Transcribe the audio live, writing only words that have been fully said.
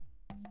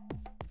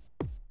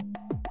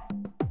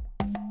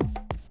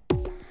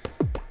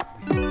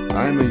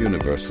I'm a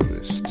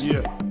universalist.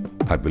 Yeah.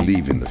 I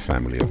believe in the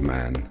family of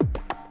man.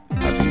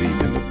 I believe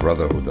in the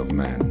brotherhood of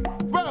man.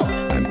 Well.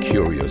 I'm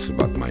curious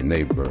about my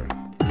neighbor.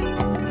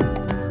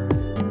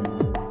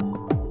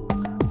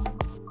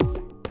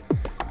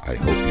 I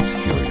hope he's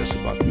curious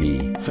about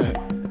me.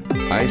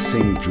 I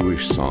sing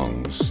Jewish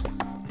songs.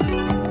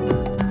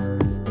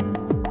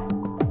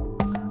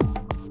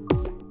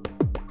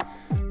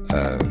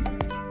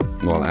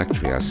 Well,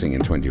 actually, I sing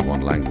in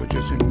 21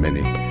 languages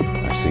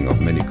I sing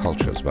of many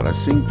cultures, but I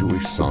sing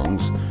Jewish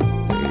songs.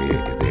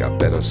 They are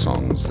better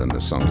songs than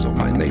the songs of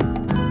my neighbor.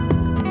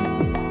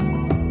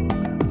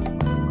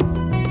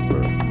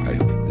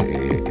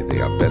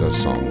 They are better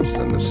songs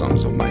than the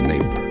songs of my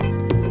neighbor.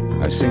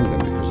 I sing them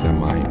because they're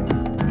mine.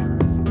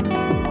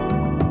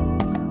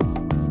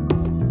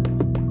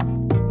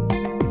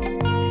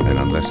 And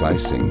unless I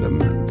sing them,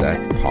 that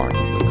part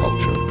of the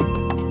culture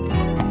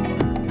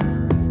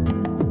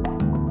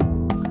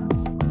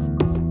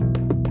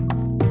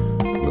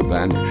will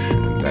vanish,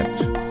 and that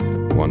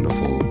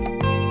wonderful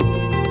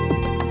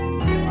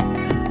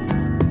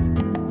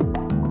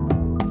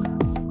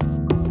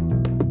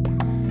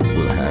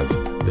will have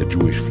the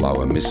Jewish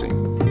flower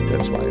missing.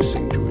 That's why I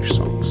sing Jewish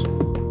songs.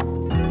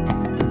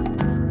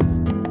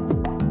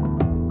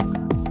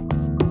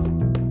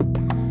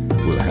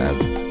 Will have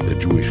the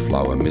Jewish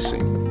flower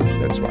missing.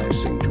 That's why I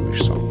sing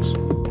Jewish songs.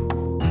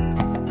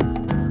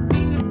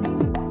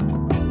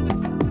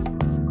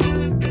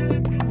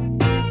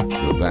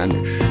 Will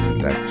vanish,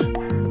 and that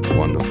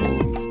wonderful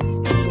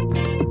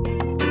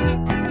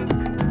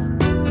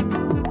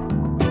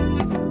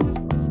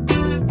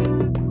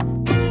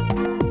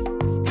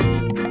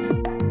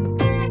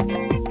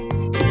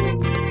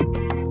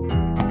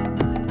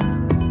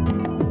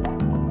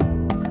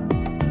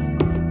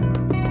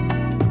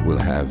will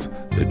have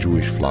the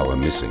Jewish flower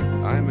missing.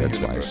 That's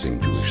why I sing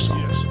Jewish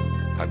songs.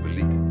 I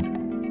believe.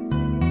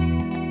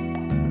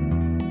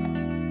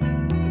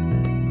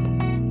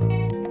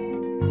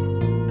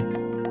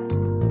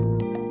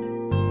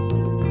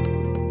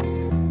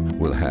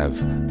 Will have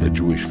the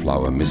Jewish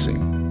flower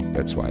missing.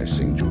 That's why I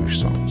sing Jewish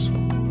songs.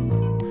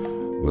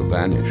 Will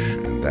vanish,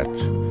 and that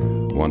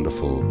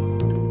wonderful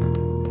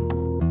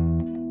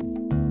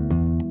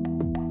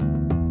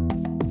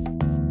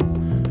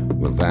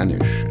will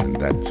vanish, and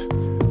that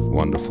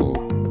wonderful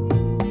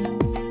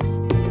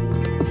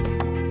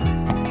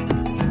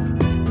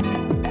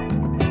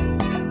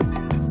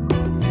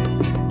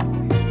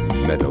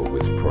meadow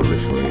with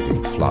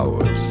proliferating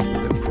flowers,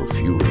 with a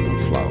profusion of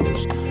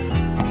flowers,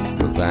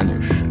 will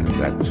vanish, and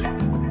that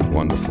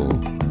wonderful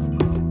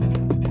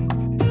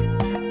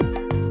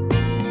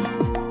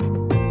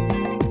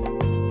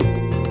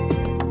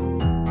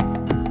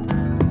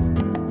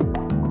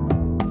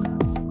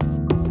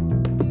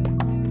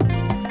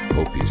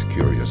hope he's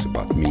curious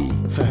about me.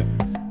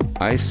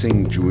 I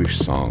sing Jewish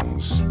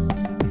songs,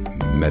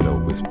 meadow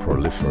with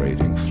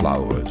proliferating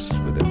flowers,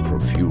 with a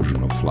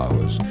profusion of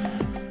flowers,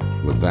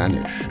 will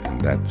vanish,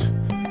 and that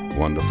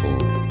wonderful.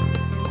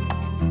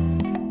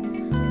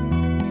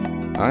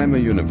 I'm a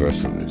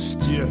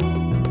universalist. Yeah.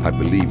 I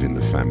believe in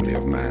the family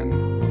of man.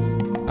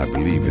 I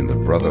believe in the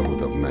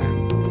brotherhood of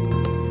man.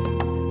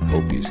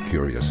 Hope he's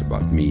curious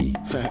about me.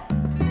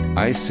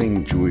 I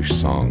sing Jewish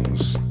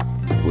songs.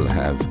 Will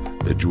have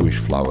the Jewish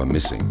flower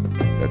missing.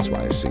 That's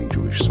why I sing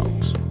Jewish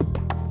songs.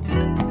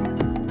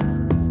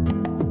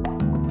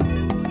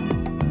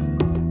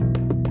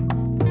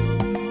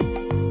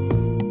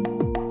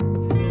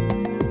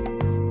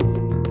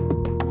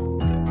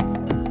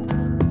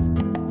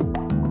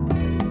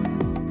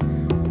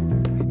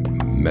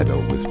 Meadow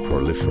with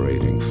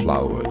proliferating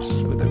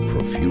flowers, with a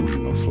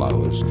profusion of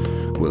flowers,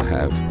 will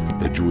have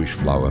the Jewish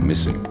flower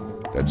missing.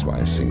 That's why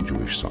I sing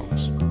Jewish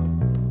songs.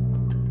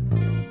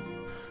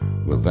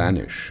 Will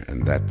vanish,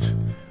 and that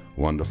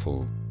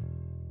wonderful